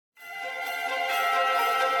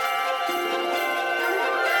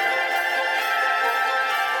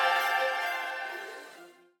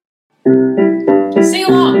Sing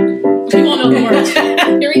along. We won't know the words.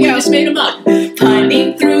 Here we go. Just made them up.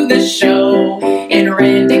 Punning through the show in a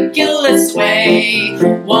ridiculous way.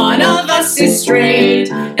 One of us is straight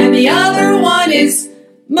and the other one is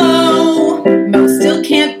Mo. Mo still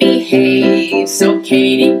can't behave, so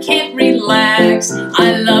Katy can't relax.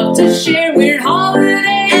 I love to share weird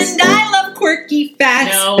holidays, and I love quirky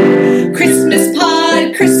facts. No. Christmas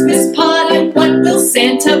pod, what will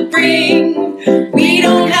Santa bring? We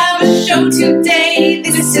don't have a show today,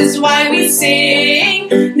 this is why we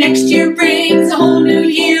sing. Next year brings a whole new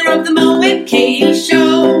year of the Mo and Katy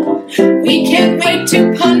show. We can't wait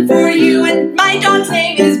to pun for you, and my dog's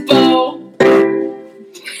name is Bo.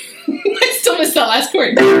 I still missed that last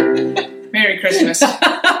word. Merry Christmas.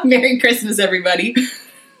 Merry Christmas, everybody.